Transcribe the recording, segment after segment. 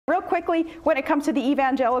Real quickly, when it comes to the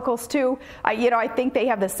evangelicals too, I think they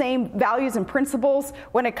have the same values and principles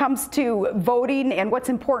when it comes to voting and what's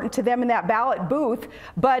important to them in that ballot booth,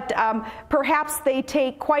 but perhaps they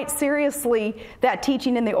take quite seriously that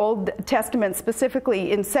teaching in the Old Testament,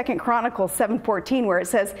 specifically in 2 Chronicles 7:14, where it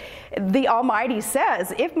says, the Almighty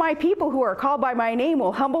says, if my people who are called by my name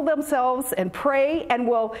will humble themselves and pray and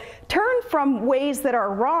will turn from ways that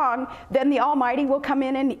are wrong, then the Almighty will come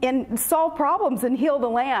in and solve problems and heal the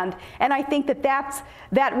land. And I think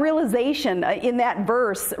that realization in that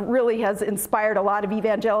verse really has inspired a lot of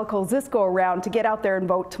evangelicals this go around to get out there and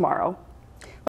vote tomorrow.